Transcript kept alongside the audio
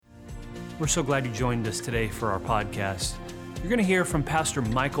We're so glad you joined us today for our podcast. You're going to hear from Pastor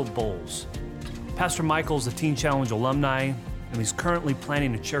Michael Bowles. Pastor Michael's a Teen Challenge alumni, and he's currently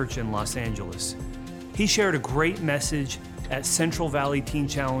planning a church in Los Angeles. He shared a great message at Central Valley Teen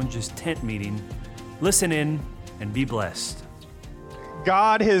Challenge's tent meeting. Listen in and be blessed.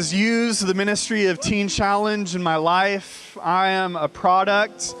 God has used the ministry of Teen Challenge in my life. I am a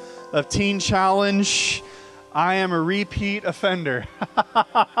product of Teen Challenge. I am a repeat offender.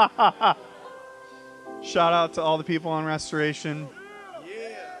 Shout out to all the people on Restoration.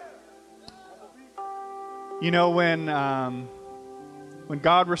 You know, when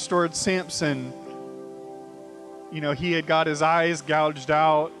God restored Samson, you know, he had got his eyes gouged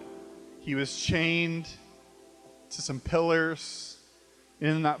out. He was chained to some pillars.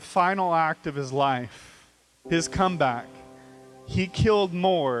 In that final act of his life, his comeback, he killed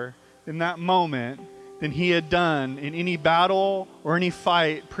more in that moment than he had done in any battle or any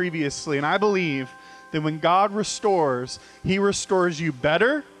fight previously. And I believe that when God restores, he restores you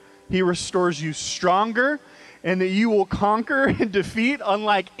better, he restores you stronger, and that you will conquer and defeat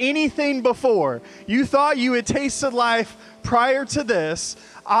unlike anything before. You thought you had tasted life prior to this.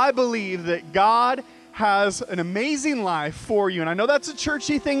 I believe that God has an amazing life for you. And I know that's a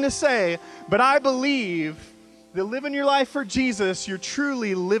churchy thing to say, but I believe that living your life for Jesus, you're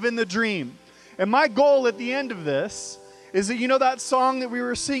truly living the dream. And my goal at the end of this is that, you know that song that we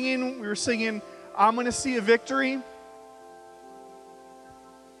were singing, I'm going to see a victory.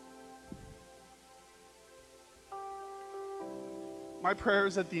 My prayer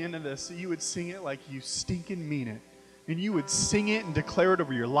is at the end of this that you would sing it like you stinking mean it. And you would sing it and declare it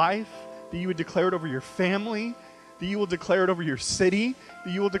over your life, that you would declare it over your family, that you will declare it over your city,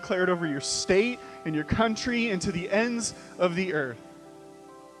 that you will declare it over your state and your country and to the ends of the earth.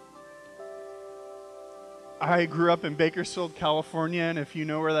 I grew up in Bakersfield, California, and if you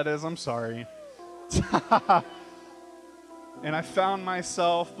know where that is, I'm sorry. And I found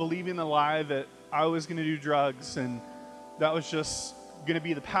myself believing the lie that I was going to do drugs, and that was just going to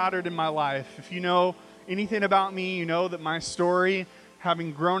be the pattern in my life. If you know anything about me, you know that my story,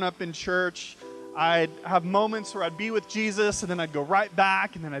 having grown up in church, I'd have moments where I'd be with Jesus, and then I'd go right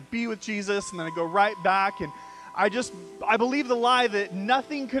back, and then I'd be with Jesus, and then I'd go right back, and I believe the lie that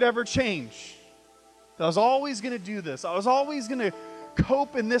nothing could ever change. I was always going to do this. I was always going to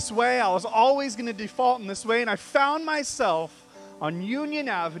cope in this way. I was always going to default in this way. And I found myself on Union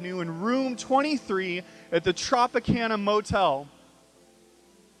Avenue in room 23 at the Tropicana Motel.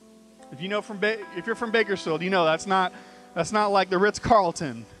 If you're from Bakersfield, you know that's not like the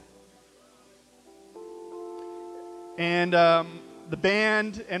Ritz-Carlton. And the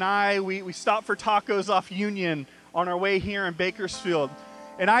band and I, we stopped for tacos off Union on our way here in Bakersfield.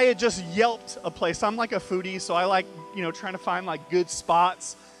 And I had just Yelped a place. I'm like a foodie, so I like, trying to find like good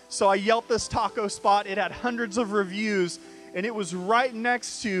spots. So I Yelped this taco spot. It had hundreds of reviews, and it was right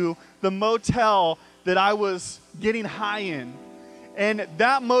next to the motel that I was getting high in. And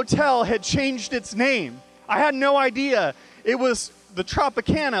that motel had changed its name. I had no idea. It was the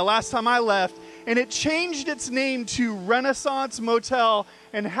Tropicana last time I left, and it changed its name to Renaissance Motel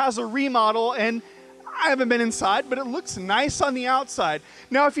and has a remodel, and I haven't been inside, but it looks nice on the outside.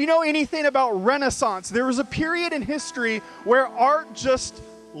 Now, if you know anything about Renaissance, there was a period in history where art just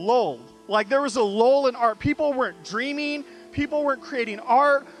lulled. Like there was a lull in art. People weren't dreaming. People weren't creating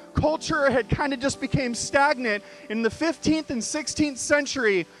art. Culture had kind of just became stagnant. In the 15th and 16th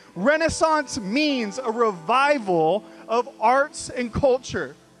century, Renaissance means a revival of arts and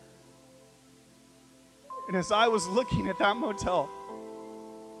culture. And as I was looking at that motel,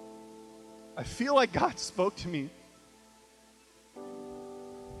 I feel like God spoke to me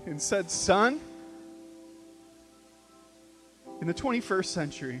and said, son, in the 21st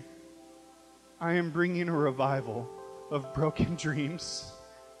century, I am bringing a revival of broken dreams.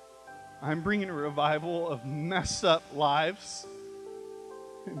 I'm bringing a revival of messed up lives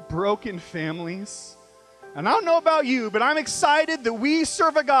and broken families. And I don't know about you, but I'm excited that we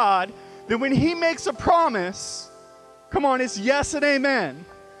serve a God that when he makes a promise, come on, it's yes and amen.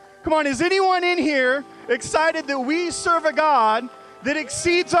 Come on, is anyone in here excited that we serve a God that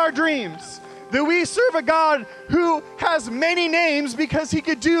exceeds our dreams? That we serve a God who has many names because he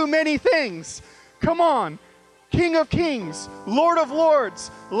could do many things. Come on, King of Kings, Lord of Lords,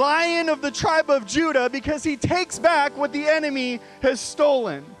 Lion of the tribe of Judah, because he takes back what the enemy has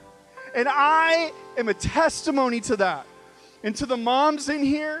stolen. And I am a testimony to that. And to the moms in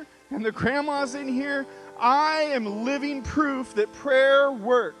here and the grandmas in here, I am living proof that prayer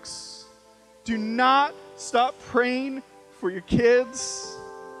works. Do not stop praying for your kids.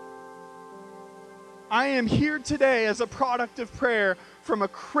 I am here today as a product of prayer from a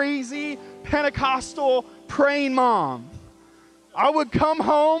crazy Pentecostal praying mom. I would come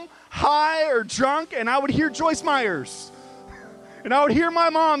home high or drunk, and I would hear Joyce Myers. And I would hear my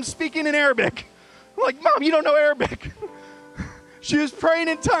mom speaking in Arabic. I'm like, Mom, you don't know Arabic. She was praying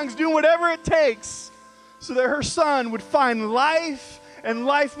in tongues, doing whatever it takes so that her son would find life and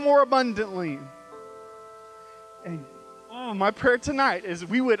life more abundantly. And my prayer tonight is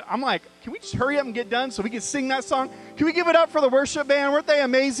I'm like, can we just hurry up and get done so we can sing that song? Can we give it up for the worship band? Weren't they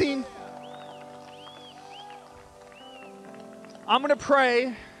amazing? I'm going to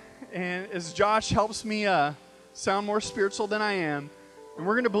pray, and as Josh helps me sound more spiritual than I am, and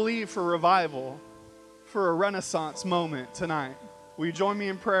we're going to believe for revival, for a renaissance moment tonight. Will you join me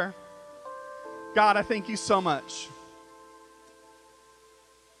in prayer? God, I thank you so much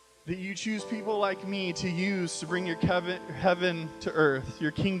that you choose people like me to use to bring your heaven to earth,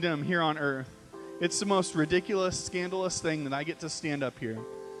 your kingdom here on earth. It's the most ridiculous, scandalous thing that I get to stand up here.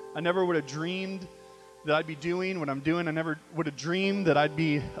 I never would have dreamed that I'd be doing what I'm doing. I never would have dreamed that I'd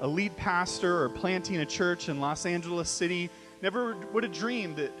be a lead pastor or planting a church in Los Angeles City. Never would have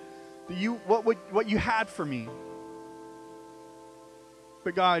dreamed that what you had for me.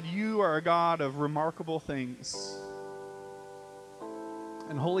 But God, you are a God of remarkable things.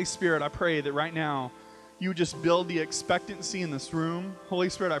 And Holy Spirit, I pray that right now you would just build the expectancy in this room. Holy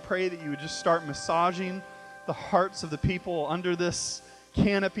Spirit, I pray that you would just start massaging the hearts of the people under this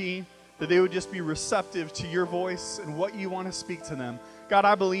canopy, that they would just be receptive to your voice and what you want to speak to them. God,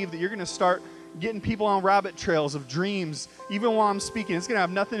 I believe that you're going to start getting people on rabbit trails of dreams. Even while I'm speaking, it's going to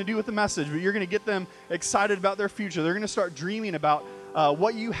have nothing to do with the message, but you're going to get them excited about their future. They're going to start dreaming about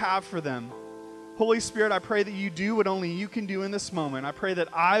what you have for them. Holy Spirit, I pray that you do what only you can do in this moment. I pray that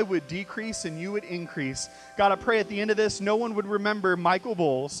I would decrease and you would increase. God, I pray at the end of this, no one would remember Michael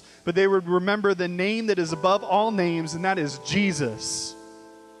Bowles, but they would remember the name that is above all names, and that is Jesus.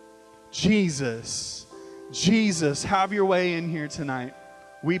 Jesus. Jesus, have your way in here tonight.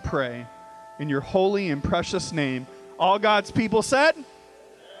 We pray in your holy and precious name. All God's people said?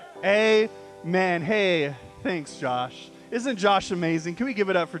 Amen. Hey, thanks, Josh. Isn't Josh amazing? Can we give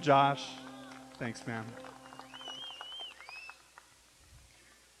it up for Josh? Thanks, man.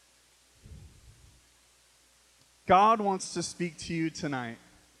 God wants to speak to you tonight.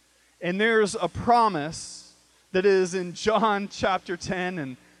 And there's a promise that is in John chapter 10.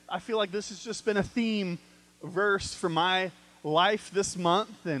 And I feel like this has just been a theme verse for my life this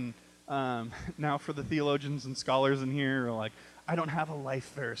month. And now for the theologians and scholars in here are like, I don't have a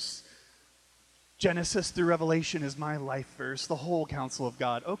life verse. Genesis through Revelation is my life verse, the whole counsel of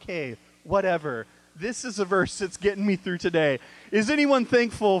God. Okay, whatever. This is a verse that's getting me through today. Is anyone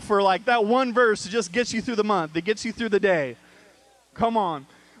thankful for like that one verse that just gets you through the month, that gets you through the day? Come on.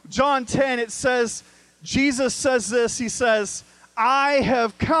 John 10, it says, Jesus says this, he says, I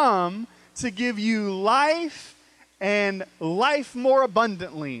have come to give you life and life more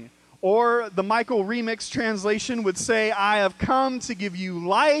abundantly. Or the Michael Remix translation would say, I have come to give you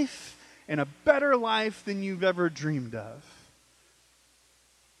life and a better life than you've ever dreamed of.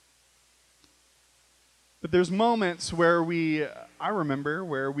 But there's moments where I remember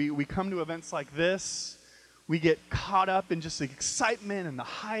where we come to events like this, we get caught up in just the excitement and the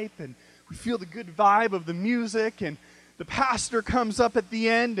hype, and we feel the good vibe of the music, and the pastor comes up at the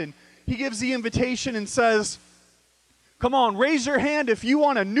end and he gives the invitation and says, come on, raise your hand if you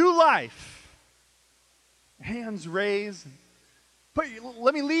want a new life. Hands raised.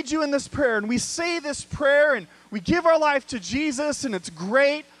 Let me lead you in this prayer. And we say this prayer and we give our life to Jesus, and it's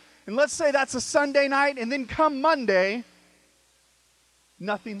great. And let's say that's a Sunday night, and then come Monday,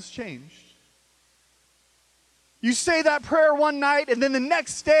 nothing's changed. You say that prayer one night, and then the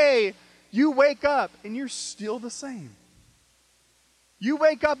next day, you wake up and you're still the same. You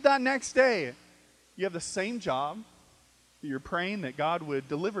wake up that next day, you have the same job that you're praying that God would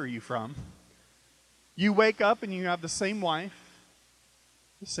deliver you from. You wake up and you have the same wife,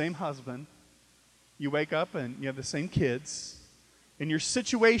 the same husband. You wake up and you have the same kids, and your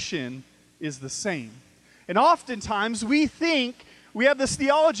situation is the same. And oftentimes we think, we have this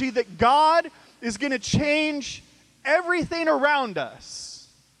theology that God is going to change everything around us.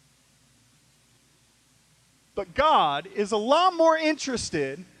 But God is a lot more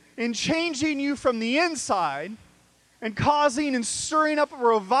interested in changing you from the inside and causing and stirring up a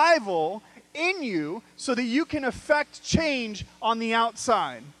revival in you so that you can affect change on the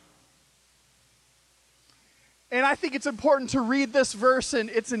outside. And I think it's important to read this verse in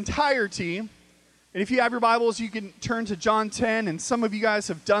its entirety. And if you have your Bibles, you can turn to John 10, and some of you guys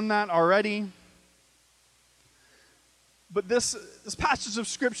have done that already. But this passage of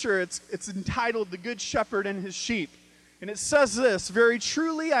Scripture, it's entitled The Good Shepherd and His Sheep. And it says this, very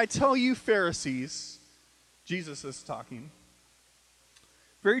truly I tell you, Pharisees, Jesus is talking.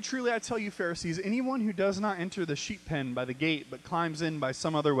 Very truly I tell you, Pharisees, anyone who does not enter the sheep pen by the gate, but climbs in by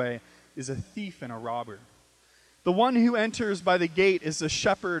some other way, is a thief and a robber. The one who enters by the gate is the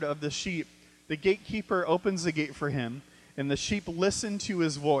shepherd of the sheep. The gatekeeper opens the gate for him, and the sheep listen to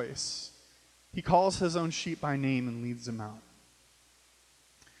his voice. He calls his own sheep by name and leads them out.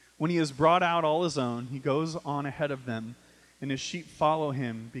 When he has brought out all his own, he goes on ahead of them, and his sheep follow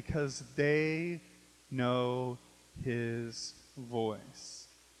him because they know his voice.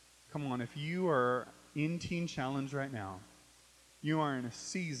 Come on, if you are in Teen Challenge right now, you are in a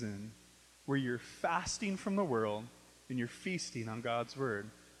season where you're fasting from the world and you're feasting on God's word.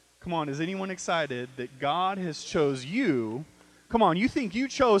 Come on, is anyone excited that God has chose you? Come on, you think you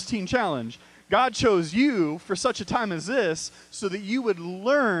chose Teen Challenge. God chose you for such a time as this so that you would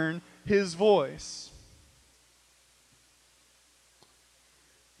learn his voice.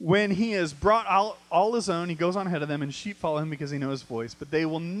 When he has brought out all his own, he goes on ahead of them, and sheep follow him because they know his voice. But they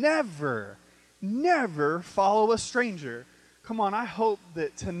will never, never follow a stranger. Come on, I hope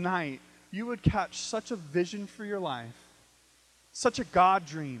that tonight you would catch such a vision for your life, such a God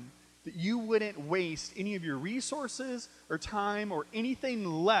dream, that you wouldn't waste any of your resources or time or anything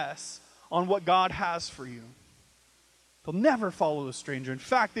less on what God has for you. They'll never follow a stranger. In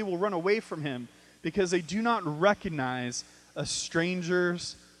fact, they will run away from him because they do not recognize a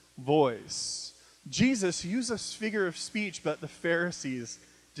stranger's voice. Jesus used this figure of speech, but the Pharisees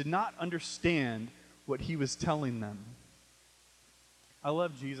did not understand what he was telling them. I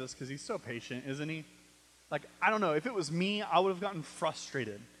love Jesus because he's so patient, isn't he? Like, I don't know, if it was me, I would have gotten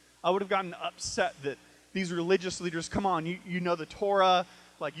frustrated. I would have gotten upset that these religious leaders, come on, you know the Torah,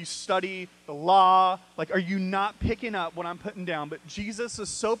 like you study the law, like are you not picking up what I'm putting down? But Jesus is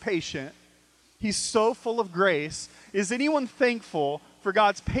so patient. He's so full of grace. Is anyone thankful for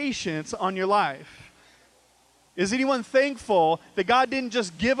God's patience on your life? Is anyone thankful that God didn't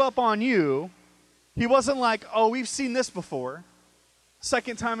just give up on you? He wasn't like, oh, we've seen this before.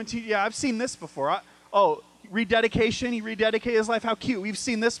 Second time in yeah, I've seen this before. Rededication, he rededicated his life. How cute. We've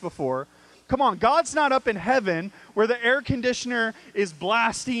seen this before. Come on, God's not up in heaven where the air conditioner is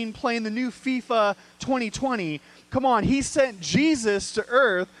blasting, playing the new FIFA 2020. Come on, he sent Jesus to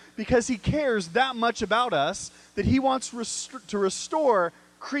earth because he cares that much about us that he wants to restore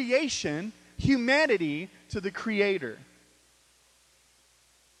creation, humanity, to the Creator.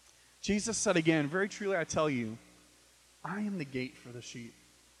 Jesus said again, very truly I tell you, I am the gate for the sheep.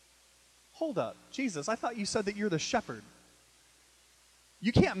 Hold up, Jesus, I thought you said that you're the shepherd.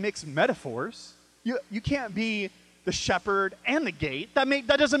 You can't mix metaphors. You can't be the shepherd and the gate. That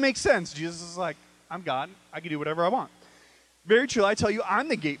doesn't make sense. Jesus is like, I'm God. I can do whatever I want. Very true, I tell you, I'm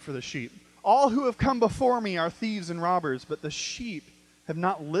the gate for the sheep. All who have come before me are thieves and robbers, but the sheep have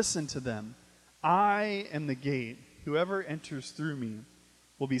not listened to them. I am the gate. Whoever enters through me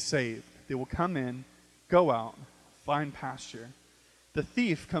will be saved. They will come in, go out, find pasture. The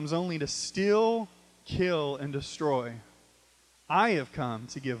thief comes only to steal, kill, and destroy. I have come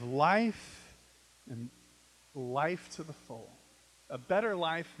to give life and life to the full. A better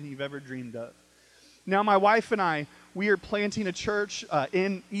life than you've ever dreamed of. Now, my wife and I, we are planting a church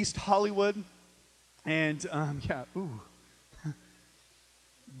in East Hollywood. And,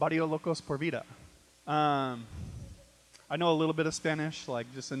 Barrio Locos por Vida. I know a little bit of Spanish,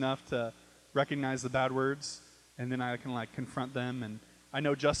 like just enough to recognize the bad words. And then I can like confront them. And I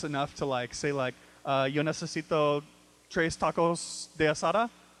know just enough to like say like, yo necesito 3 tacos de asada.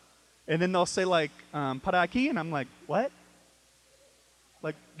 And then they'll say like, para aquí. And I'm like, what?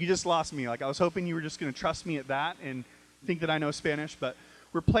 Like, you just lost me. Like, I was hoping you were just going to trust me at that and think that I know Spanish. But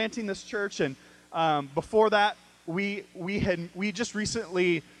we're planting this church. And before that, we just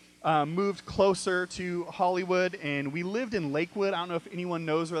recently moved closer to Hollywood. And we lived in Lakewood. I don't know if anyone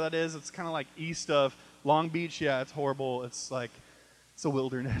knows where that is. It's kind of like east of Long Beach. Yeah, it's horrible. It's like, it's a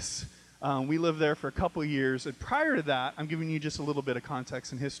wilderness. We lived there for a couple of years. And prior to that, I'm giving you just a little bit of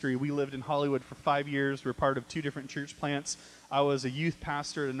context and history. We lived in Hollywood for 5 years. We were part of 2 different church plants. I was a youth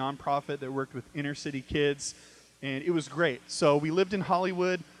pastor at a nonprofit that worked with inner city kids. And it was great. So we lived in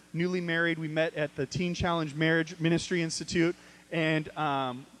Hollywood, newly married. We met at the Teen Challenge Marriage Ministry Institute. And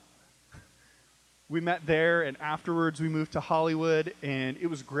we met there. And afterwards, we moved to Hollywood. And it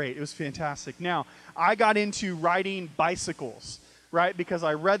was great. It was fantastic. Now, I got into riding bicycles. Right, because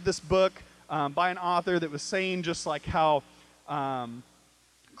I read this book by an author that was saying just like how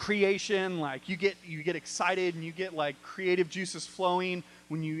creation, like you get excited and you get like creative juices flowing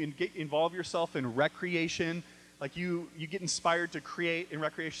when you involve yourself in recreation. Like you get inspired to create in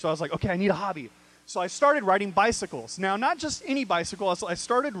recreation. So I was like, okay, I need a hobby. So I started riding bicycles. Now, not just any bicycle. I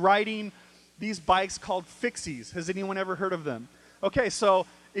started riding these bikes called Fixies. Has anyone ever heard of them? Okay, so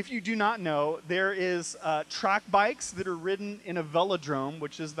if you do not know, there is track bikes that are ridden in a velodrome,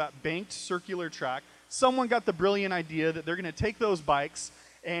 which is that banked circular track. Someone got the brilliant idea that they're going to take those bikes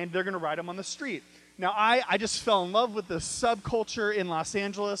and they're going to ride them on the street. Now, I just fell in love with the subculture in Los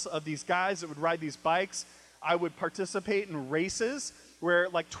Angeles of these guys that would ride these bikes. I would participate in races where,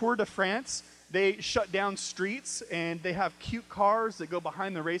 like Tour de France, they shut down streets and they have cute cars that go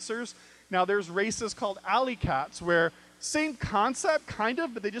behind the racers. Now, there's races called Alley Cats where same concept, kind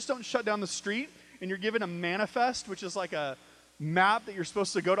of, but they just don't shut down the street, and you're given a manifest, which is like a map that you're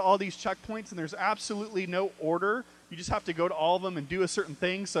supposed to go to all these checkpoints, and there's absolutely no order. You just have to go to all of them and do a certain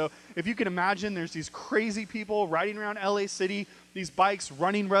thing. So if you can imagine, there's these crazy people riding around LA City, these bikes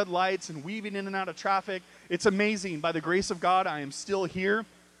running red lights and weaving in and out of traffic. It's amazing. By the grace of God, I am still here.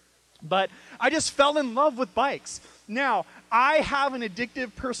 But I just fell in love with bikes. Now, I have an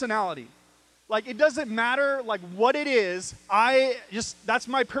addictive personality. Like, it doesn't matter, like, what it is. That's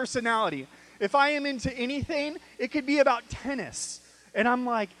my personality. If I am into anything, it could be about tennis. And I'm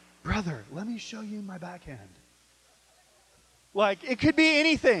like, brother, let me show you my backhand. Like, it could be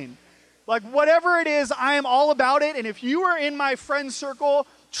anything. Like, whatever it is, I am all about it. And if you are in my friend circle,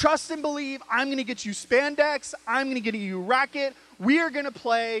 trust and believe, I'm going to get you spandex. I'm going to get you a racket. We are going to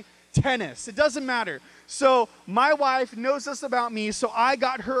play tennis. It doesn't matter. So my wife knows this about me, so I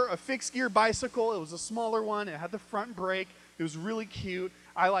got her a fixed gear bicycle. It was a smaller one. It had the front brake. It was really cute.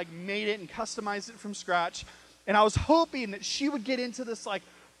 I like made it and customized it from scratch. And I was hoping that she would get into this like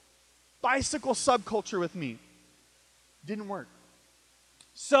bicycle subculture with me. Didn't work.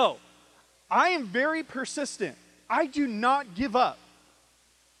 So I am very persistent. I do not give up.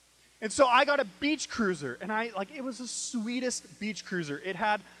 And so I got a beach cruiser, and it was the sweetest beach cruiser. It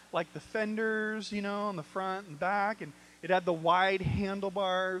had like the fenders, on the front and back, and it had the wide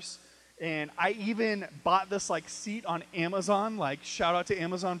handlebars. And I even bought this like seat on Amazon, like shout out to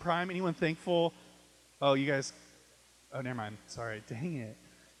Amazon Prime. Anyone thankful? Oh, you guys, oh, never mind. Sorry, dang it.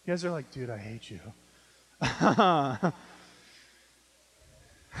 You guys are like, dude, I hate you.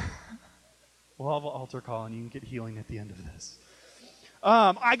 We'll have an altar call and you can get healing at the end of this.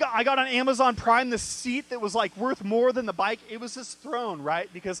 I got on Amazon Prime this seat that was like worth more than the bike. It was this throne,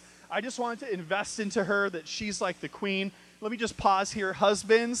 right? Because I just wanted to invest into her, that she's like the queen. Let me just pause here.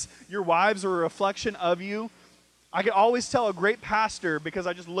 Husbands, your wives are a reflection of you. I can always tell a great pastor because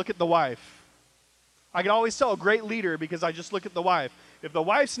I just look at the wife. I can always tell a great leader because I just look at the wife. If the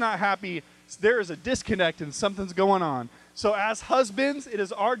wife's not happy, there is a disconnect and something's going on. So as husbands, it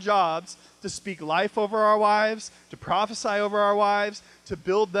is our jobs to speak life over our wives, to prophesy over our wives, to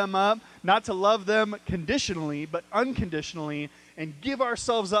build them up, not to love them conditionally, but unconditionally, and give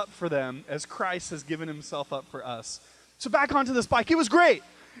ourselves up for them as Christ has given himself up for us. So back onto this bike. It was great.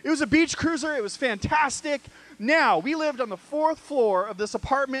 It was a beach cruiser. It was fantastic. Now, we lived on the 4th floor of this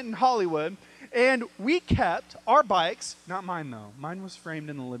apartment in Hollywood, and we kept our bikes, not mine though. Mine was framed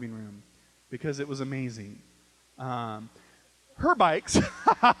in the living room because it was amazing. Her bikes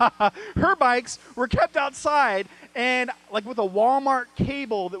were kept outside and like with a Walmart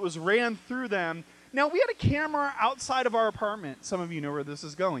cable that was ran through them. Now, we had a camera outside of our apartment. Some of you know where this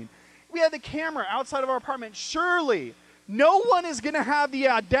is going. We had the camera outside of our apartment. Surely, no one is going to have the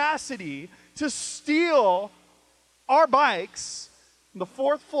audacity to steal our bikes on the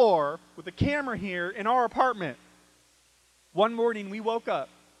 4th floor with a camera here in our apartment. One morning, we woke up.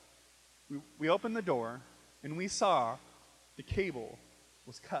 We opened the door, and we saw the cable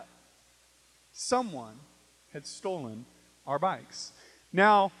was cut. Someone had stolen our bikes.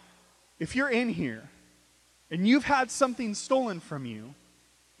 Now, if you're in here and you've had something stolen from you,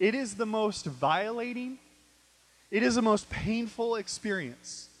 it is the most violating, it is the most painful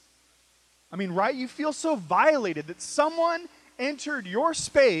experience. I mean, right? You feel so violated that someone entered your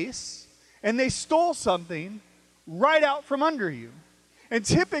space and they stole something right out from under you. And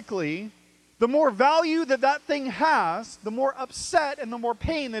typically, the more value that that thing has, the more upset and the more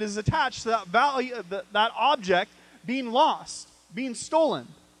pain that is attached to that value, that object being lost, being stolen.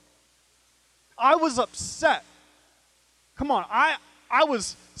 I was upset. Come on, I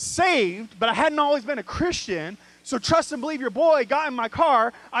was saved, but I hadn't always been a Christian. So trust and believe your boy got in my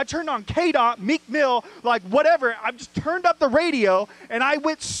car. I turned on K-Dot, Meek Mill, like whatever. I just turned up the radio and I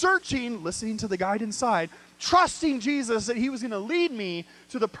went searching, listening to the guide inside, trusting Jesus that he was going to lead me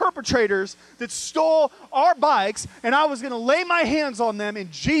to the perpetrators that stole our bikes, and I was going to lay my hands on them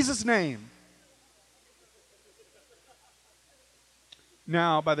in Jesus' name.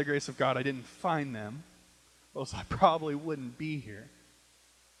 Now, by the grace of God, I didn't find them, else I probably wouldn't be here.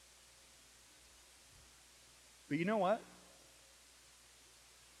 But you know what?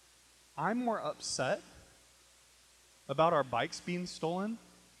 I'm more upset about our bikes being stolen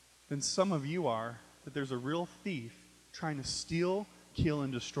than some of you are that there's a real thief trying to steal, kill,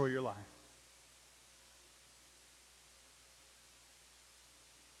 and destroy your life.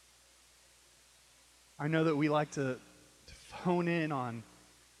 I know that we like to hone in on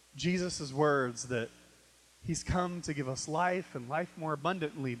Jesus' words that he's come to give us life and life more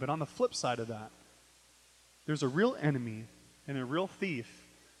abundantly, but on the flip side of that, there's a real enemy and a real thief,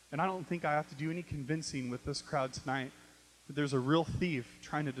 and I don't think I have to do any convincing with this crowd tonight that there's a real thief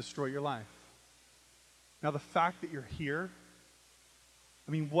trying to destroy your life. Now, the fact that you're here,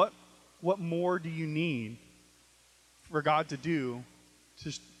 I mean, what more do you need for God to do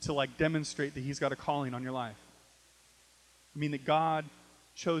to like demonstrate that he's got a calling on your life? I mean, that God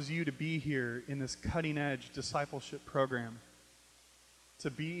chose you to be here in this cutting-edge discipleship program, to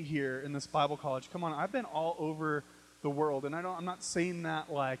be here in this Bible college. Come on, I've been all over the world, and I'm not saying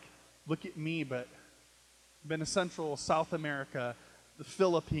that like, look at me, but I've been to Central, South America, the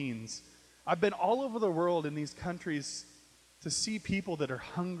Philippines. I've been all over the world in these countries to see people that are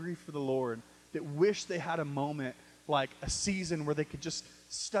hungry for the Lord, that wish they had a moment, like a season where they could just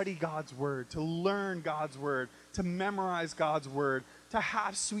study God's word, to learn God's word, to memorize God's word, to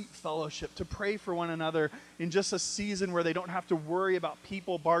have sweet fellowship, to pray for one another in just a season where they don't have to worry about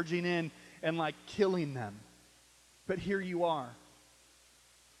people barging in and like killing them. But here you are.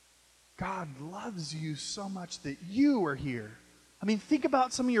 God loves you so much that you are here. I mean, think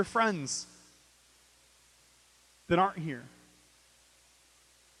about some of your friends that aren't here.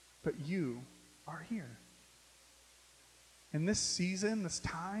 But you are here. And this season, this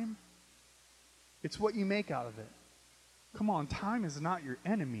time, it's what you make out of it. Come on, time is not your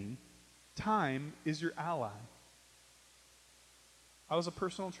enemy. Time is your ally. I was a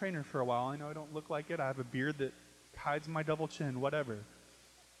personal trainer for a while. I know I don't look like it. I have a beard that hides my double chin, whatever.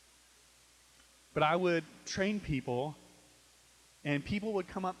 But I would train people, and people would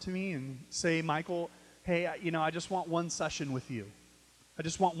come up to me and say, Michael, hey, I just want one session with you. I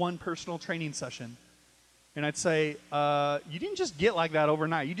just want one personal training session. And I'd say, you didn't just get like that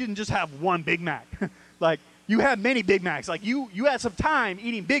overnight. You didn't just have one Big Mac. Like, you had many Big Macs. Like, you had some time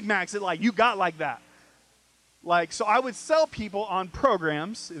eating Big Macs that, like, you got like that. Like, so I would sell people on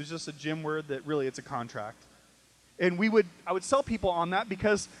programs. It was just a gym word that really it's a contract. And I would sell people on that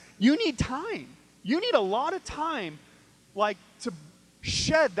because you need time. You need a lot of time, like, to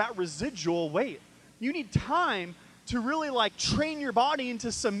shed that residual weight. You need time to really, like, train your body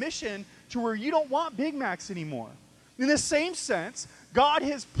into submission to where you don't want Big Macs anymore. In the same sense, God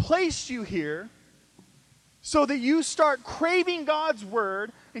has placed you here so that you start craving God's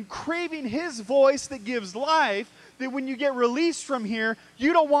word and craving his voice that gives life, that when you get released from here,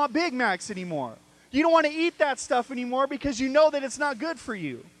 you don't want Big Macs anymore. You don't want to eat that stuff anymore because you know that it's not good for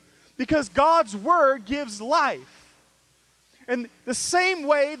you. Because God's word gives life. And the same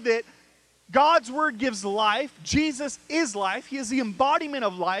way that God's word gives life, Jesus is life, he is the embodiment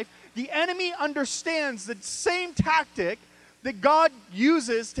of life, the enemy understands the same tactic that God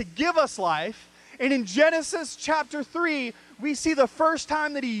uses to give us life. And in Genesis chapter 3, we see the first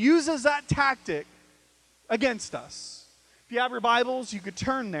time that he uses that tactic against us. If you have your Bibles, you could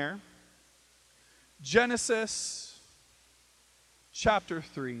turn there. Genesis chapter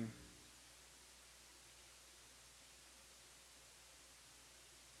 3.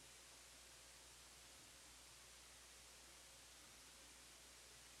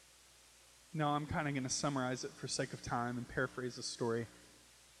 No, I'm kind of going to summarize it for sake of time and paraphrase the story.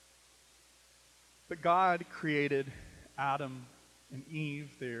 But God created Adam and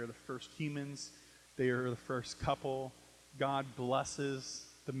Eve. They are the first humans. They are the first couple. God blesses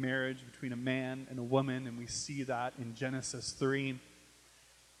the marriage between a man and a woman, and we see that in Genesis 3.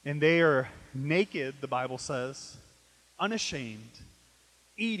 And they are naked, the Bible says, unashamed,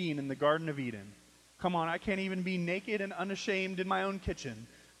 eating in the Garden of Eden. Come on, I can't even be naked and unashamed in my own kitchen.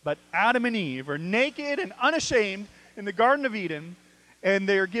 But Adam and Eve are naked and unashamed in the Garden of Eden, and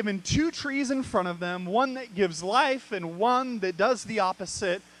they are given two trees in front of them, one that gives life and one that does the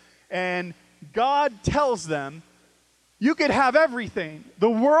opposite. And God tells them, you could have everything.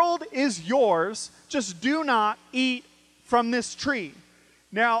 The world is yours. Just do not eat from this tree.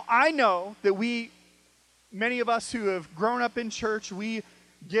 Now, I know that many of us who have grown up in church, we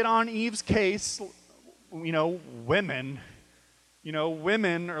get on Eve's case, women.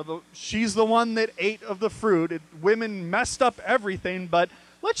 She's the one that ate of the fruit. Women messed up everything, but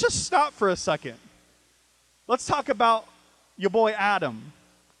let's just stop for a second. Let's talk about your boy Adam.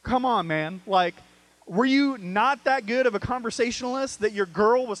 Come on, man. Like, were you not that good of a conversationalist that your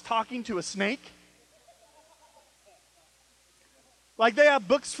girl was talking to a snake? Like, they have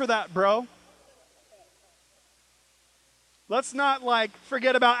books for that, bro. Let's not, like,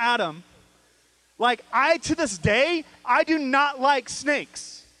 forget about Adam. Like, to this day, I do not like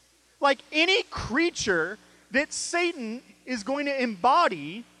snakes. Like, any creature that Satan is going to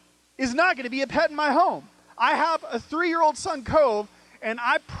embody is not going to be a pet in my home. I have a 3-year-old son, Cove, and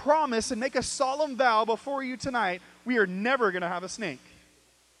I promise and make a solemn vow before you tonight, we are never going to have a snake.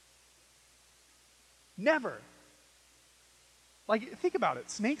 Never. Like, think about it.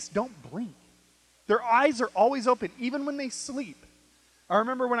 Snakes don't blink. Their eyes are always open, even when they sleep. I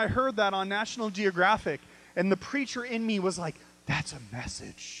remember when I heard that on National Geographic, and the preacher in me was like, that's a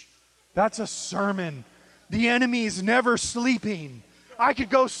message. That's a sermon. The enemy's never sleeping. I could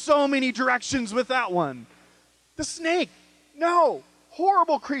go so many directions with that one. The snake, no,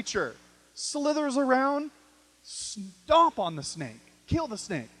 horrible creature. Slithers around, stomp on the snake, kill the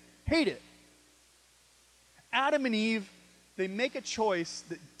snake, hate it. Adam and Eve, they make a choice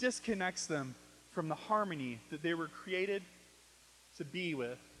that disconnects them from the harmony that they were created to be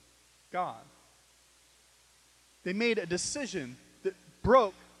with God. They made a decision that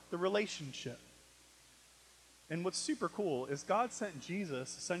broke the relationship. And what's super cool is God sent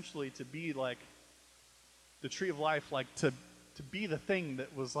Jesus essentially to be like the tree of life, like to be the thing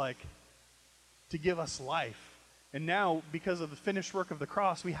that was like to give us life. And now, because of the finished work of the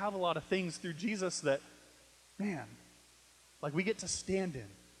cross, we have a lot of things through Jesus that, man, like we get to stand in.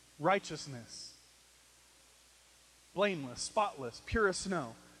 Righteousness, blameless, spotless, pure as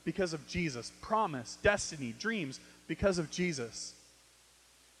snow because of Jesus. Promise, destiny, dreams because of Jesus.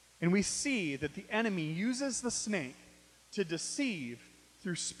 And we see that the enemy uses the snake to deceive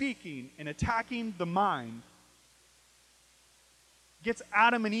through speaking and attacking the mind. Gets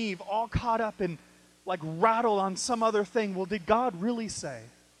Adam and Eve all caught up and like rattled on some other thing. Well, did God really say?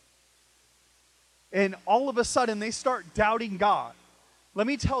 And all of a sudden they start doubting God. Let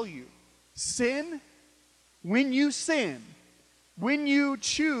me tell you, when you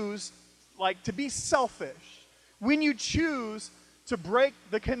choose like to be selfish, when you choose to break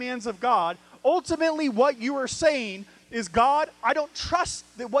the commands of God, ultimately what you are saying is, God, I don't trust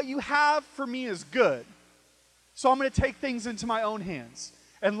that what you have for me is good. So I'm going to take things into my own hands.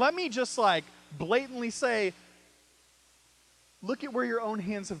 And let me just like blatantly say, look at where your own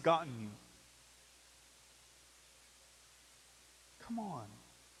hands have gotten you. Come on.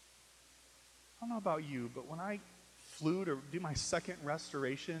 I don't know about you, but when I flew to do my second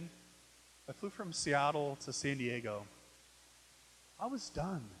restoration, I flew from Seattle to San Diego. I was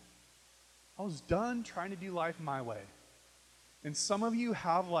done. I was done trying to do life my way. And some of you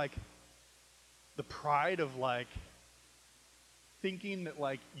have like the pride of like thinking that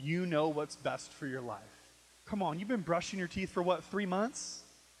like you know what's best for your life. Come on, you've been brushing your teeth for what, 3 months?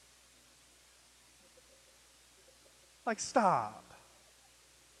 Like, stop.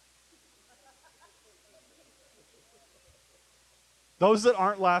 Those that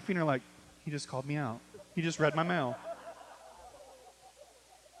aren't laughing are like, he just called me out. He just read my mail.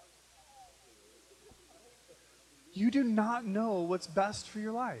 You do not know what's best for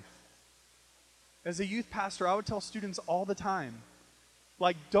your life. As a youth pastor, I would tell students all the time,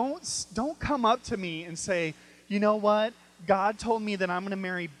 like, don't come up to me and say, you know what? God told me that I'm going to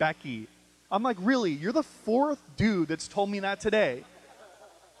marry Becky. I'm like, really? You're the 4th dude that's told me that today.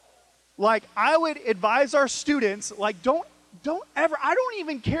 Like, I would advise our students, like, don't ever, I don't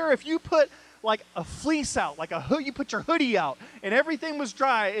even care if you put like a fleece out, like a hood, you put your hoodie out and everything was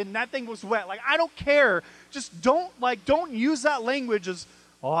dry and that thing was wet. Like, I don't care. Just don't use that language as,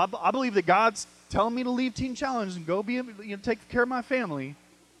 oh, I believe that God's telling me to leave Teen Challenge and go take care of my family.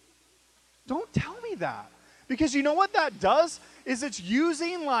 Don't tell me that. Because you know what that does is it's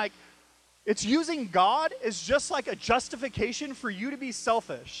using God as just like a justification for you to be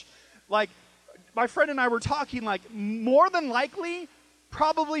selfish. Like, my friend and I were talking, like, more than likely,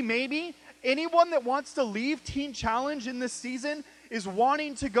 probably maybe, anyone that wants to leave Teen Challenge in this season is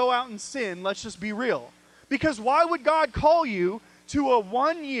wanting to go out and sin. Let's just be real. Because why would God call you to a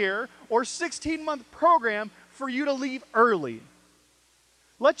 1-year or 16-month program for you to leave early?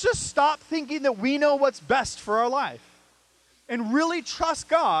 Let's just stop thinking that we know what's best for our life and really trust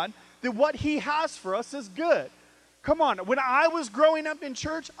God that what He has for us is good. Come on, when I was growing up in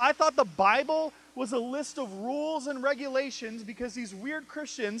church, I thought the Bible was a list of rules and regulations because these weird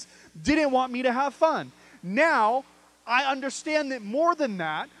Christians didn't want me to have fun. Now, I understand that more than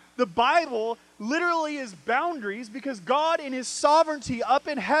that, the Bible literally is boundaries because God in His sovereignty up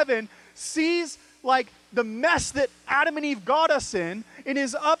in heaven sees like the mess that Adam and Eve got us in and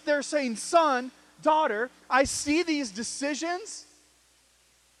is up there saying, son, daughter, I see these decisions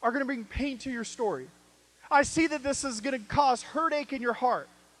are going to bring pain to your story. I see that this is going to cause heartache in your heart.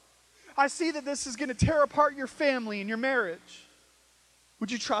 I see that this is going to tear apart your family and your marriage.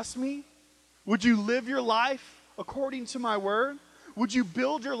 Would you trust me? Would you live your life according to my word? Would you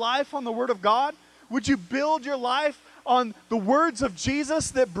build your life on the word of God? Would you build your life on the words of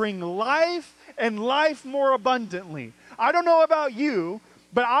Jesus that bring life and life more abundantly? I don't know about you,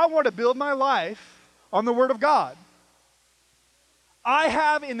 but I want to build my life on the word of God. I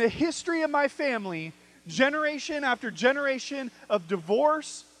have in the history of my family generation after generation of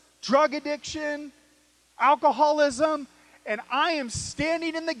divorce, drug addiction, alcoholism, and I am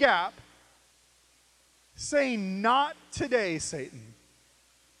standing in the gap saying, not today, Satan.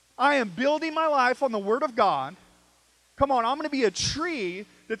 I am building my life on the word of God. Come on, I'm going to be a tree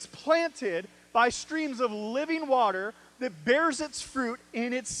that's planted by streams of living water that bears its fruit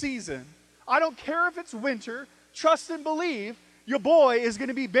in its season. I don't care if it's winter. Trust and believe your boy is going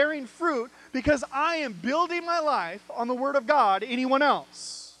to be bearing fruit because I am building my life on the word of God. Anyone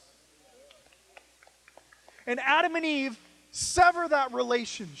else? And Adam and Eve sever that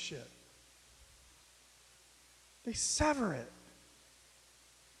relationship. They sever it.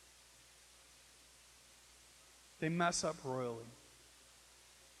 They mess up royally.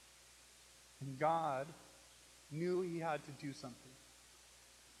 And God knew he had to do something.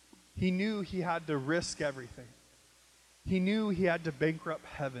 He knew he had to risk everything. He knew he had to bankrupt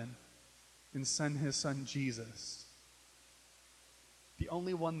heaven and send his son Jesus, the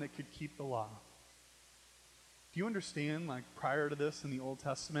only one that could keep the law. Do you understand, like prior to this in the Old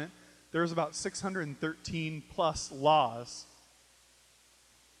Testament, there was about 613 plus laws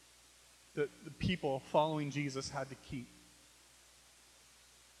that the people following Jesus had to keep.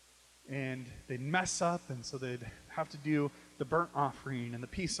 And they'd mess up, and so they'd have to do the burnt offering and the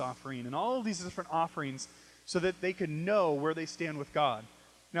peace offering and all of these different offerings so that they could know where they stand with God.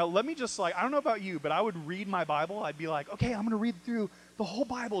 Now, let me just I don't know about you, but I would read my Bible. I'd be like, okay, I'm going to read through the whole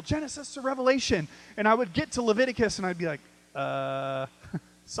Bible, Genesis to Revelation. And I would get to Leviticus, and I'd be like,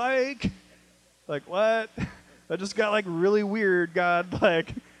 psych. Like, what? That just got really weird, God.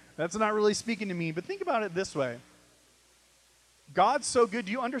 That's not really speaking to me. But think about it this way. God's so good.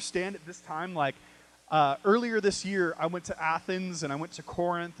 Do you understand at this time, earlier this year, I went to Athens and I went to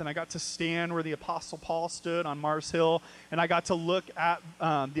Corinth and I got to stand where the Apostle Paul stood on Mars Hill, and I got to look at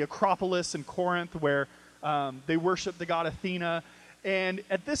the Acropolis in Corinth where they worshiped the god Athena. And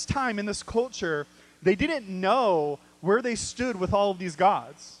at this time in this culture, they didn't know where they stood with all of these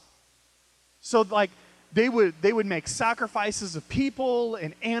gods. So they would make sacrifices of people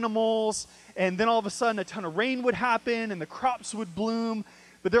and animals, and then all of a sudden a ton of rain would happen and the crops would bloom.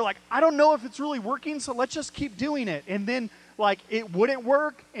 But they're like, I don't know if it's really working, so let's just keep doing it. And then it wouldn't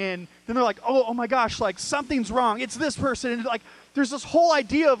work, and then they're like, oh my gosh, something's wrong. It's this person. And there's this whole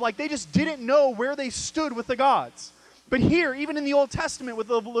idea of they just didn't know where they stood with the gods. But here, even in the Old Testament with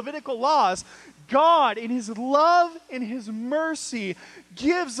the Levitical laws, God, in his love and his mercy,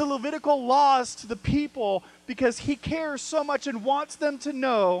 gives the Levitical laws to the people because he cares so much and wants them to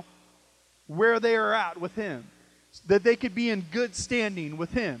know where they are at with him, that they could be in good standing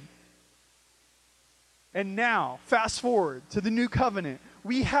with him. And now, fast forward to the new covenant,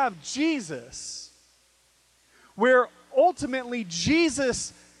 we have Jesus, where ultimately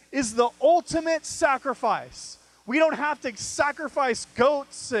Jesus is the ultimate sacrifice. We don't have to sacrifice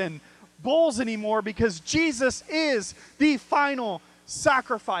goats and bulls anymore because Jesus is the final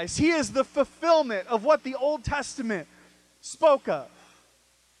sacrifice. He is the fulfillment of what the Old Testament spoke of.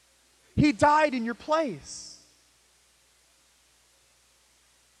 He died in your place.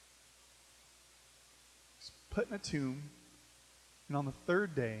 He's put in a tomb, and on the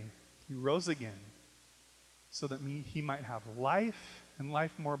third day, he rose again so that he might have life and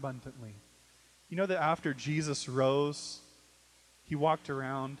life more abundantly. You know that after Jesus rose, he walked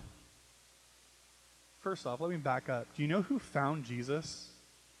around. First off, let me back up. Do you know who found Jesus?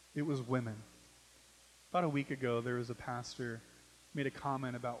 It was women. About a week ago, there was a pastor who made a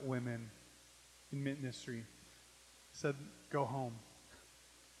comment about women in ministry. He said, go home.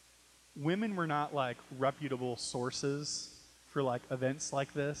 Women were not reputable sources for events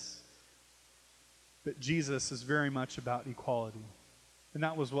like this, but Jesus is very much about equality. And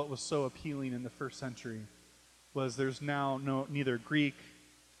that was what was so appealing in the first century, was there's now neither Greek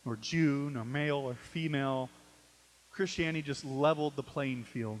nor Jew nor male or female. Christianity just leveled the playing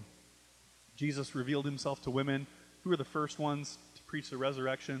field. Jesus revealed himself to women. Who were the first ones to preach the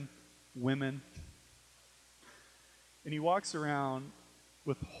resurrection? Women. And he walks around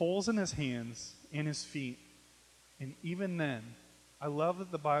with holes in his hands and his feet. And even then, I love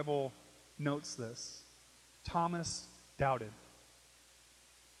that the Bible notes this. Thomas doubted.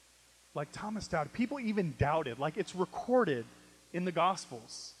 Like Thomas doubted. People even doubted. Like it's recorded in the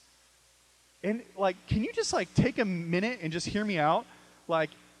Gospels. And like, can you just like take a minute and just hear me out? Like,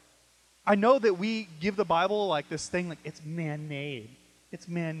 I know that we give the Bible like this thing, like it's man-made. It's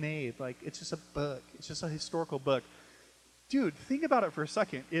man-made. Like it's just a book. It's just a historical book. Dude, think about it for a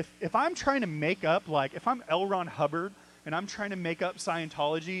second. If I'm trying to make up, like if I'm L. Ron Hubbard and I'm trying to make up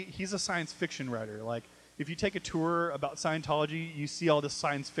Scientology, he's a science fiction writer. Like if you take a tour about Scientology, you see all this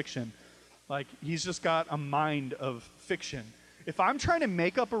science fiction. Like he's just got a mind of fiction. If I'm trying to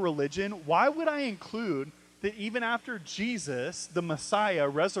make up a religion, why would I include that even after Jesus, the Messiah,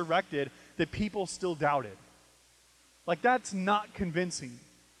 resurrected, that people still doubted? Like that's not convincing.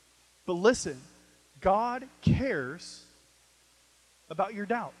 But listen, God cares about your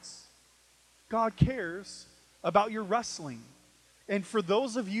doubts. God cares about your wrestling. And for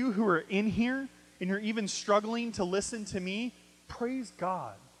those of you who are in here and you're even struggling to listen to me, praise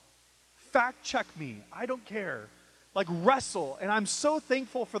God. Fact check me. I don't care. Like wrestle. And I'm so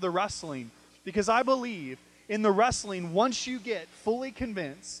thankful for the wrestling because I believe in the wrestling, once you get fully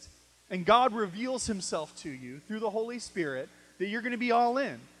convinced and God reveals himself to you through the Holy Spirit, that you're going to be all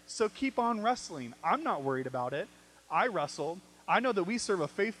in. So keep on wrestling. I'm not worried about it. I wrestled. I know that we serve a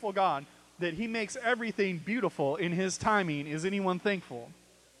faithful God, that he makes everything beautiful in his timing. Is anyone thankful?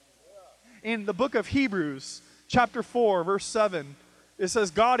 In the book of Hebrews, chapter 4, verse 7, it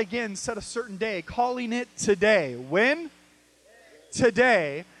says, God again set a certain day, calling it today. When?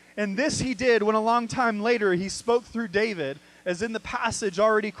 Today. And this he did when a long time later he spoke through David, as in the passage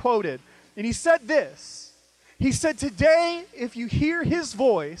already quoted. And he said this. He said, today, if you hear his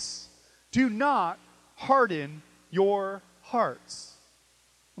voice, do not harden your hearts.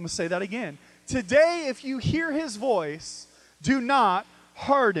 I'm going to say that again. Today, if you hear his voice, do not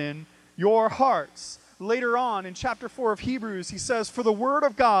harden your hearts. Later on in chapter 4 of Hebrews, he says, for the word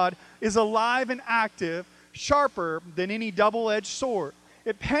of God is alive and active, sharper than any double-edged sword.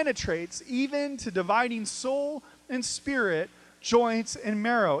 It penetrates even to dividing soul and spirit, joints and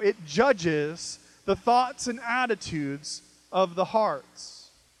marrow. It judges the thoughts and attitudes of the hearts,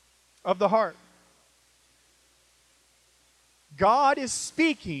 of the heart. God is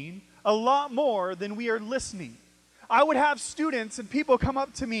speaking a lot more than we are listening. I would have students and people come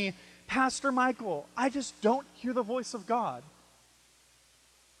up to me, Pastor Michael, I just don't hear the voice of God.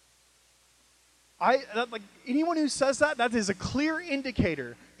 Like anyone who says that is a clear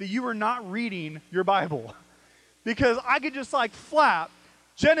indicator that you are not reading your Bible. Because I could just like flap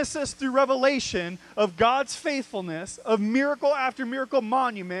Genesis through Revelation of God's faithfulness, of miracle after miracle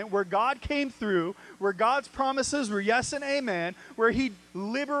monument, where God came through, where God's promises were yes and amen, where he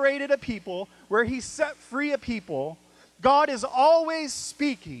liberated a people, where he set free a people. God is always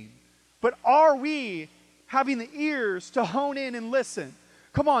speaking. But are we having the ears to hone in and listen?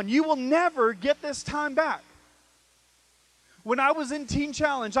 Come on, you will never get this time back. When I was in Teen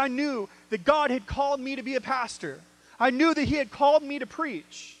Challenge, I knew that God had called me to be a pastor. I knew that he had called me to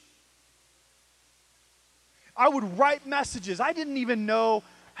preach. I would write messages. I didn't even know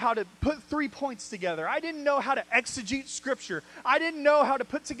how to put 3 points together. I didn't know how to exegete scripture. I didn't know how to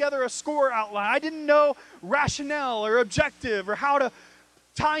put together a score outline. I didn't know rationale or objective or how to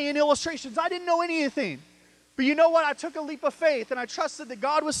tie in illustrations. I didn't know anything. But you know what? I took a leap of faith and I trusted that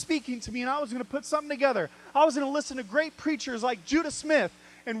God was speaking to me and I was going to put something together. I was going to listen to great preachers like Judah Smith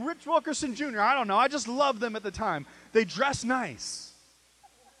and Rich Wilkerson Jr. I don't know. I just loved them at the time. They dress nice.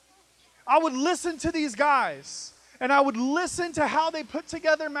 I would listen to these guys and I would listen to how they put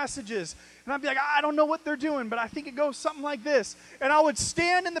together messages. And I'd be like, I don't know what they're doing, but I think it goes something like this. And I would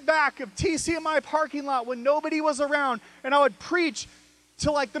stand in the back of TCMI parking lot when nobody was around and I would preach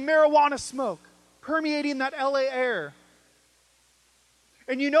to like the marijuana smoke permeating that LA air.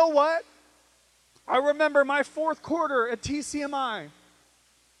 And you know what? I remember my fourth quarter at TCMI.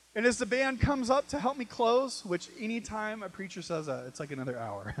 And as the band comes up to help me close, which anytime a preacher says that, it's like another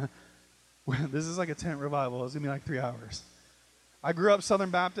hour. This is like a tent revival. It's going to be like 3 hours. I grew up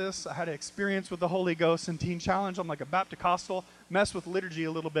Southern Baptist. I had an experience with the Holy Ghost in Teen Challenge. I'm like a Baptist-Costal, mess with liturgy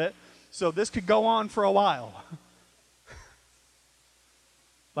a little bit. So this could go on for a while.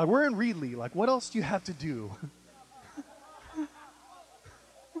 Like, we're in Reedley. Like, what else do you have to do?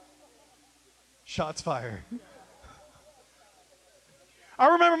 Shots fired.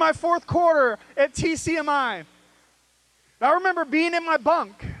 I remember my fourth quarter at TCMI. I remember being in my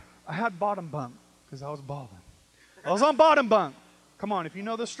bunk. I had bottom bunk because I was balling. I was on bottom bunk. Come on, if you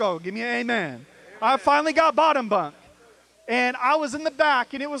know the struggle, give me an amen. I finally got bottom bunk. And I was in the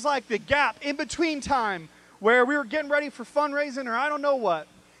back, and it was like the gap in between time where we were getting ready for fundraising or I don't know what.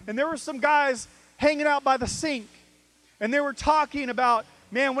 And there were some guys hanging out by the sink, and they were talking about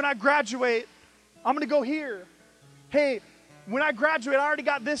Man, when I graduate, I'm going to go here. Hey, when I graduate, I already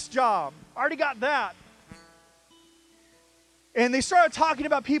got this job. I already got that. And they started talking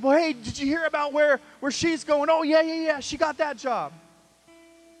about people. Hey, did you hear about where she's going? Oh, yeah. She got that job.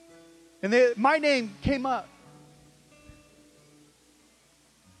 And my name came up.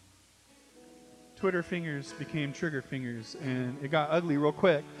 Twitter fingers became trigger fingers, and it got ugly real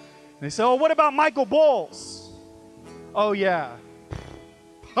quick. And they said, oh, what about Michael Bowles? Oh, yeah.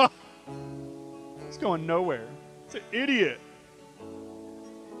 It's going nowhere. It's an idiot.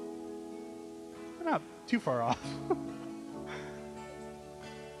 We're not too far off.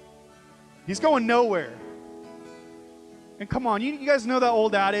 He's going nowhere. And come on, you guys know that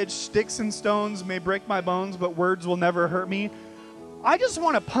old adage, sticks and stones may break my bones, but words will never hurt me. I just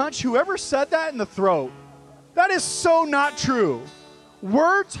want to punch whoever said that in the throat. That is so not true.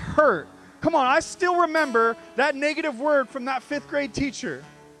 Words hurt. Come on, I still remember that negative word from that 5th grade teacher.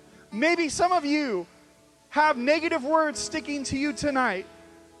 Maybe some of you have negative words sticking to you tonight.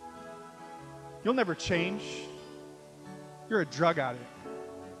 You'll never change. You're a drug addict.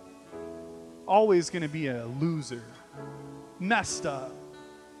 Always going to be a loser. Messed up.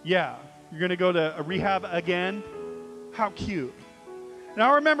 Yeah, you're going to go to a rehab again? How cute. And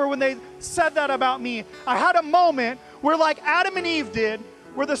I remember when they said that about me, I had a moment where, like Adam and Eve did,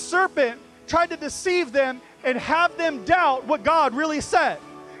 where the serpent tried to deceive them and have them doubt what God really said.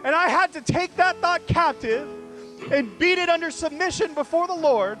 And I had to take that thought captive and beat it under submission before the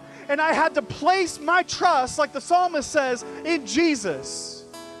Lord. And I had to place my trust, like the psalmist says, in Jesus.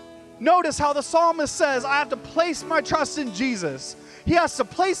 Notice how the psalmist says, I have to place my trust in Jesus. He has to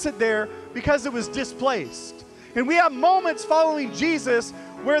place it there because it was displaced. And we have moments following Jesus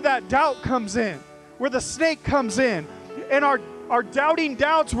where that doubt comes in, where the snake comes in. And our doubting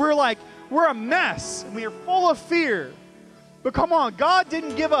doubts, we're a mess. And we are full of fear. But come on, God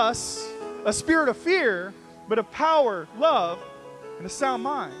didn't give us a spirit of fear, but of power, love, and a sound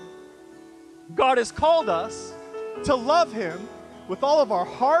mind. God has called us to love Him with all of our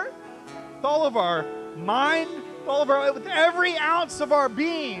heart, with all of our mind, with every ounce of our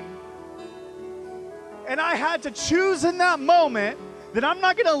being. And I had to choose in that moment that I'm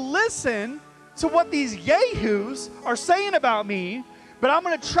not going to listen to what these yahoos are saying about me, but I'm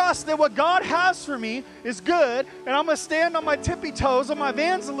going to trust that what God has for me is good, and I'm going to stand on my tippy toes on my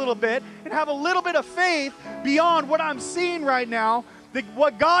Vans a little bit and have a little bit of faith beyond what I'm seeing right now, that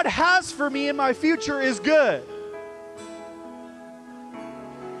what God has for me in my future is good.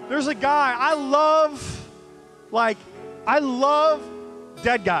 There's a guy, I love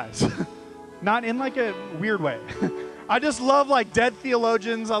dead guys. Not in like a weird way. I just love like dead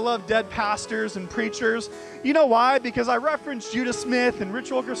theologians. I love dead pastors and preachers. You know why? Because I referenced Judah Smith and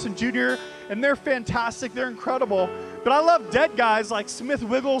Rich Wilkerson Jr., and they're fantastic. They're incredible. But I love dead guys like Smith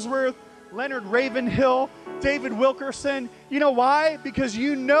Wigglesworth, Leonard Ravenhill, David Wilkerson. You know why? Because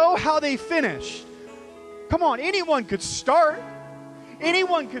you know how they finished. Come on, anyone could start.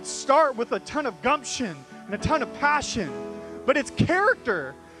 Anyone could start with a ton of gumption and a ton of passion. But it's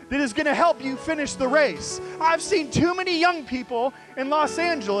character that is going to help you finish the race. I've seen too many young people in Los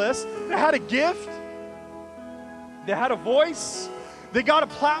Angeles that had a gift, that had a voice, they got a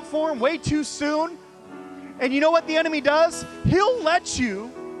platform way too soon. And you know what the enemy does? He'll let you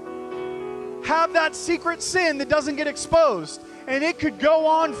have that secret sin that doesn't get exposed. And it could go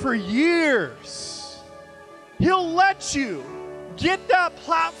on for years. He'll let you get that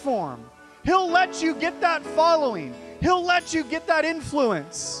platform. He'll let you get that following. He'll let you get that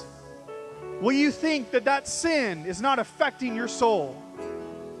influence. Will you think that that sin is not affecting your soul?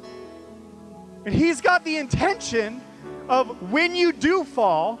 And he's got the intention of when you do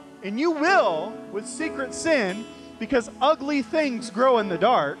fall, and you will with secret sin, because ugly things grow in the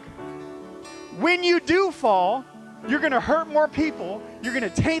dark. When you do fall, you're going to hurt more people. You're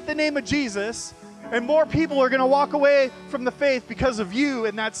going to taint the name of Jesus. And more people are going to walk away from the faith because of you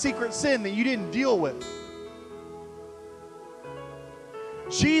and that secret sin that you didn't deal with.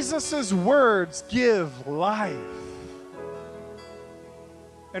 Jesus' words give life.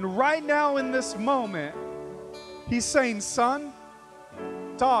 And right now in this moment, he's saying, son,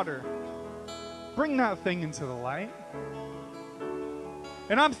 daughter, bring that thing into the light.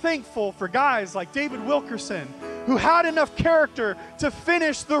 And I'm thankful for guys like David Wilkerson, who had enough character to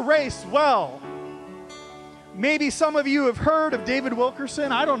finish the race well. Maybe some of you have heard of David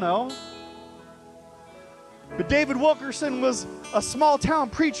Wilkerson. I don't know. But David Wilkerson was a small town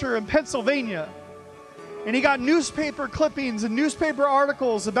preacher in Pennsylvania. And he got newspaper clippings and newspaper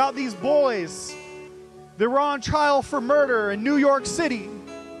articles about these boys that were on trial for murder in New York City.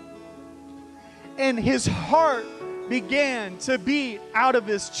 And his heart began to beat out of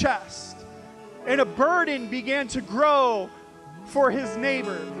his chest. And a burden began to grow for his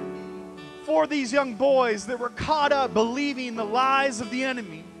neighbor, for these young boys that were caught up believing the lies of the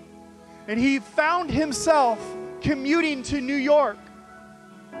enemy. And he found himself commuting to New York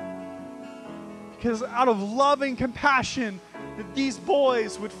because out of love and compassion that these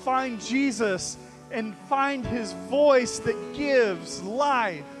boys would find Jesus and find his voice that gives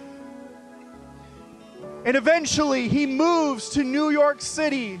life. And eventually he moves to New York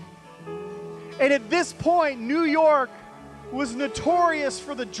City. And at this point, New York was notorious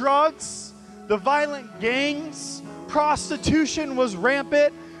for the drugs, the violent gangs, prostitution was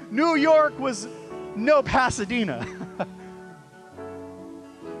rampant. New York was no Pasadena.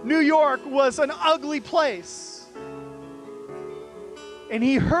 New York was an ugly place. And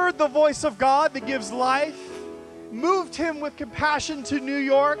he heard the voice of God that gives life, moved him with compassion to New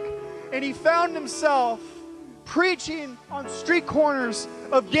York, and he found himself preaching on street corners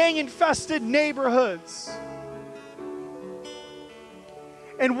of gang-infested neighborhoods.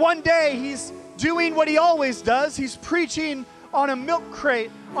 And one day he's doing what he always does. He's preaching on a milk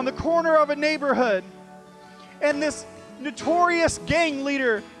crate on the corner of a neighborhood. And this notorious gang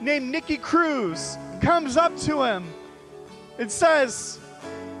leader named Nicky Cruz comes up to him and says,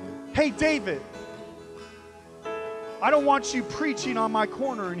 "Hey, David, I don't want you preaching on my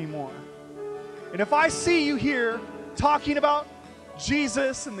corner anymore. And if I see you here talking about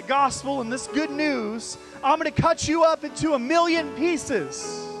Jesus and the gospel and this good news, I'm going to cut you up into 1,000,000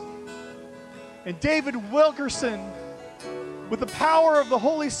 pieces." And David Wilkerson, with the power of the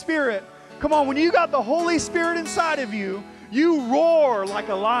Holy Spirit, come on, when you got the Holy Spirit inside of you, you roar like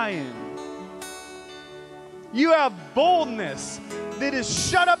a lion. You have boldness that is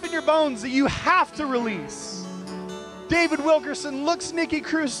shut up in your bones that you have to release. David Wilkerson looks Nicky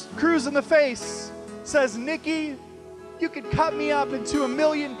Cruz in the face, says, "Nicky, you could cut me up into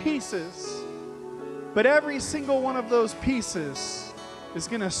 1,000,000 pieces, but every single one of those pieces is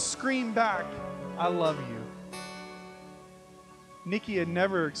going to scream back, 'I love you.'" Nicky had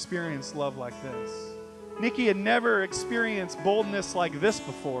never experienced love like this. Nicky had never experienced boldness like this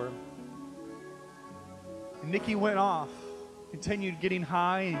before. And Nicky went off, continued getting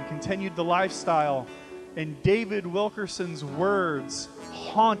high, and continued the lifestyle. And David Wilkerson's words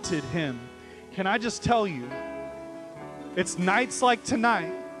haunted him. Can I just tell you, it's nights like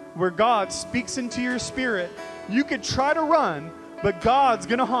tonight where God speaks into your spirit. You could try to run, but God's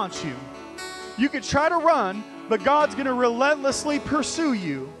going to haunt you. You could try to run, but God's going to relentlessly pursue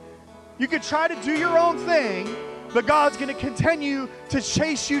you. You could try to do your own thing, but God's going to continue to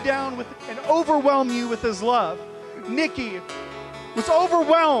chase you down with and overwhelm you with his love. Nicky was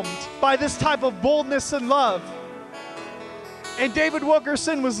overwhelmed by this type of boldness and love. And David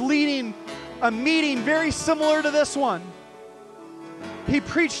Wilkerson was leading a meeting very similar to this one. He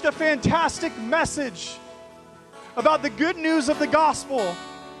preached a fantastic message about the good news of the gospel,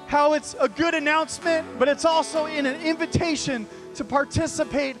 how it's a good announcement, but it's also an invitation to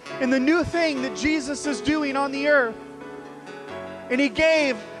participate in the new thing that Jesus is doing on the earth. And he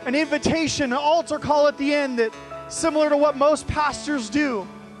gave an invitation, an altar call at the end that similar to what most pastors do.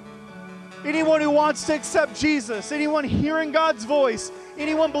 Anyone who wants to accept Jesus, anyone hearing God's voice,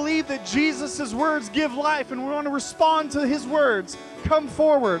 anyone believe that Jesus' words give life and we want to respond to his words, come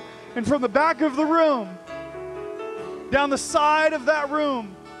forward. And from the back of the room, down the side of that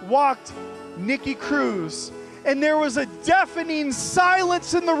room, walked Nicky Cruz. And there was a deafening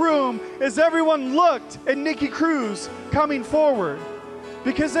silence in the room as everyone looked at Nicky Cruz coming forward,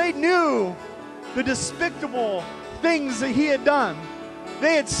 because they knew the despicable things that he had done.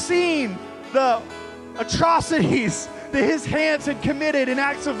 They had seen the atrocities that his hands had committed in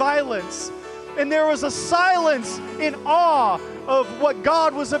acts of violence. And there was a silence in awe of what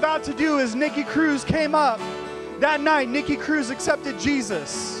God was about to do as Nicky Cruz came up. That night, Nicky Cruz accepted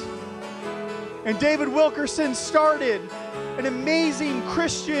Jesus. And David Wilkerson started an amazing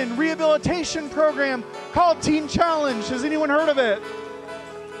Christian rehabilitation program called Teen Challenge. Has anyone heard of it?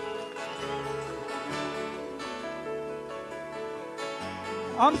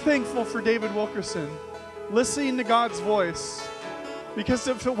 I'm thankful for David Wilkerson listening to God's voice, because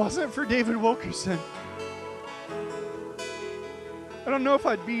if it wasn't for David Wilkerson, I don't know if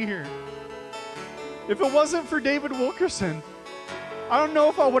I'd be here. If it wasn't for David Wilkerson, I don't know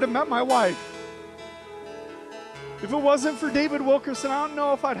if I would have met my wife. If it wasn't for David Wilkerson, I don't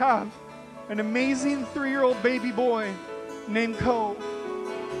know if I'd have an amazing 3-year-old baby boy named Cole.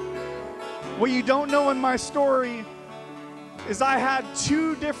 What you don't know in my story is I had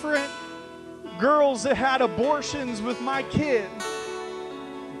 2 different girls that had abortions with my kid.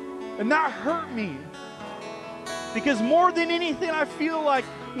 And that hurt me. Because more than anything, I feel like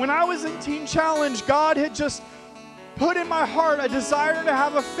when I was in Teen Challenge, God had just put in my heart a desire to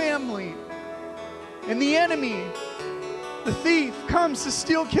have a family. And the enemy, the thief, comes to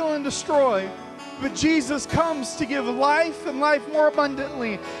steal, kill, and destroy. But Jesus comes to give life and life more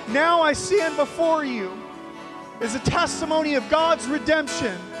abundantly. Now I stand before you as a testimony of God's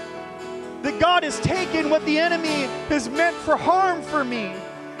redemption. That God has taken what the enemy has meant for harm for me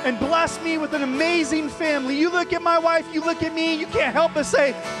and blessed me with an amazing family. You look at my wife, you look at me, you can't help but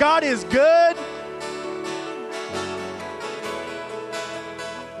say, God is good.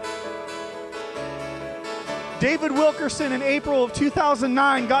 David Wilkerson in April of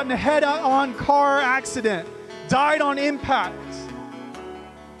 2009 got in a head-on car accident, died on impact.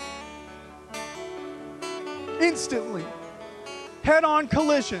 Instantly, head-on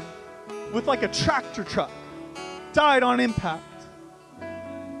collision with like a tractor truck, died on impact.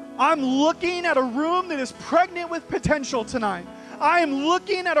 I'm looking at a room that is pregnant with potential tonight. I am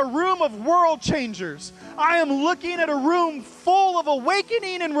looking at a room of world changers. I am looking at a room full of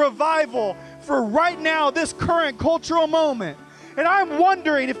awakening and revival for right now, this current cultural moment. And I'm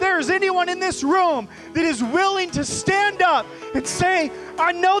wondering if there is anyone in this room that is willing to stand up and say,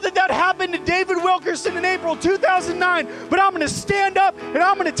 I know that happened to David Wilkerson in April 2009, but I'm going to stand up and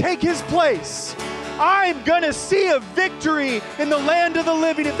I'm going to take his place. I'm going to see a victory in the land of the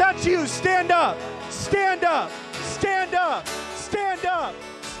living. If that's you, stand up, stand up, stand up, stand up,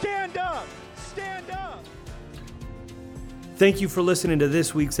 stand up, stand up. Thank you for listening to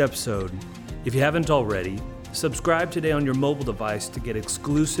this week's episode. If you haven't already, subscribe today on your mobile device to get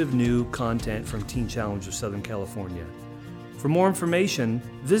exclusive new content from Teen Challenge of Southern California. For more information,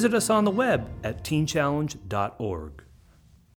 visit us on the web at teenchallenge.org.